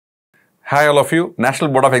Hi all of you. National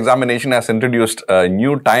Board of Examination has introduced a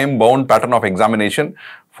new time-bound pattern of examination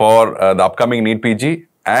for the upcoming NEET PG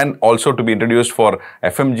and also to be introduced for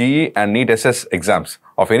FMGE and NEET SS exams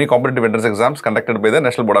of any competitive entrance exams conducted by the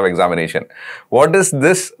National Board of Examination. What is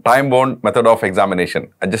this time-bound method of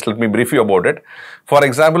examination? Just let me brief you about it. For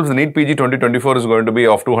example, the NEET PG 2024 is going to be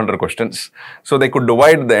of 200 questions. So they could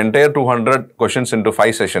divide the entire 200 questions into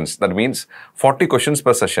 5 sessions. That means 40 questions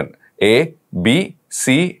per session. A, B,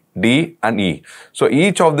 C, D and E. So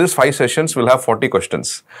each of these 5 sessions will have 40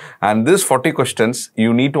 questions. And these 40 questions,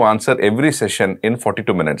 you need to answer every session in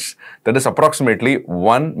 42 minutes. That is approximately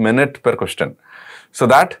 1 minute per question. So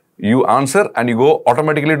that you answer and you go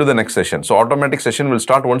automatically to the next session. So automatic session will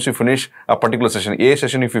start once you finish a particular session. A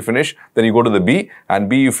session if you finish, then you go to the B, and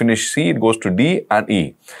B you finish C, it goes to D and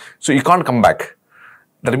E. So you can't come back.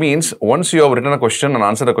 That means once you have written a question and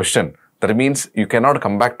answered a question, that means you cannot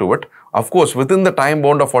come back to it. Of course, within the time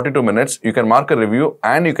bound of 42 minutes, you can mark a review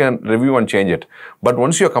and you can review and change it. But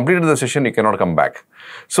once you have completed the session, you cannot come back.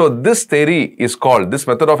 So this theory is called, this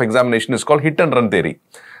method of examination is called hit and run theory.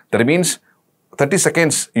 That means 30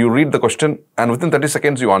 seconds you read the question and within 30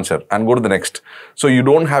 seconds you answer and go to the next. So you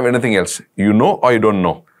don't have anything else. You know or you don't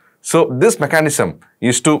know. So this mechanism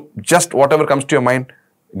is to just whatever comes to your mind,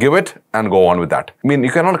 give it and go on with that. I mean, you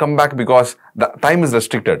cannot come back because the time is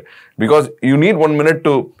restricted. Because you need 1 minute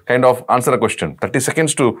to kind of answer a question, 30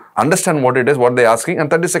 seconds to understand what it is, what they're asking, and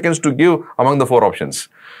 30 seconds to give among the 4 options.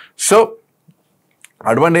 So,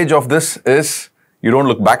 advantage of this is you don't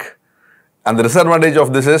look back. And the disadvantage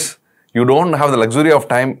of this is you don't have the luxury of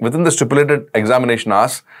time within the stipulated examination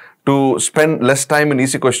hours to spend less time in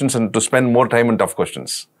easy questions and to spend more time in tough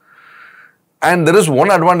questions. And there is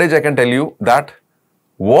one advantage I can tell you, that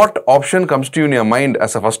what option comes to you in your mind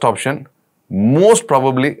as a first option, most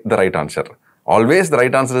probably the right answer. Always the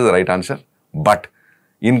right answer is the right answer. But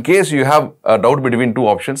in case you have a doubt between 2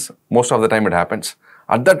 options, most of the time it happens.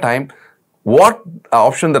 At that time, what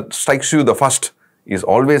option that strikes you the first is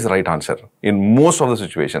always the right answer in most of the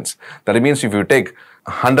situations. That means if you take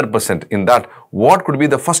 100% in that, what could be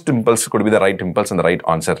the first impulse could be the right impulse, and the right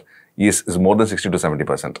answer is more than 60 to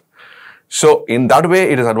 70%. So in that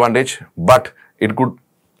way, it is advantage, but it could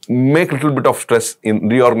make a little bit of stress in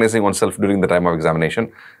reorganizing oneself during the time of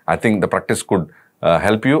examination. I think the practice could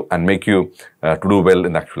help you and make you to do well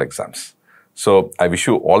in the actual exams. So I wish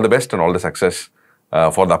you all the best and all the success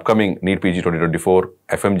for the upcoming NEET PG 2024,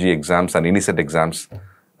 FMGE exams and INICET exams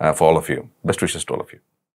for all of you. Best wishes to all of you.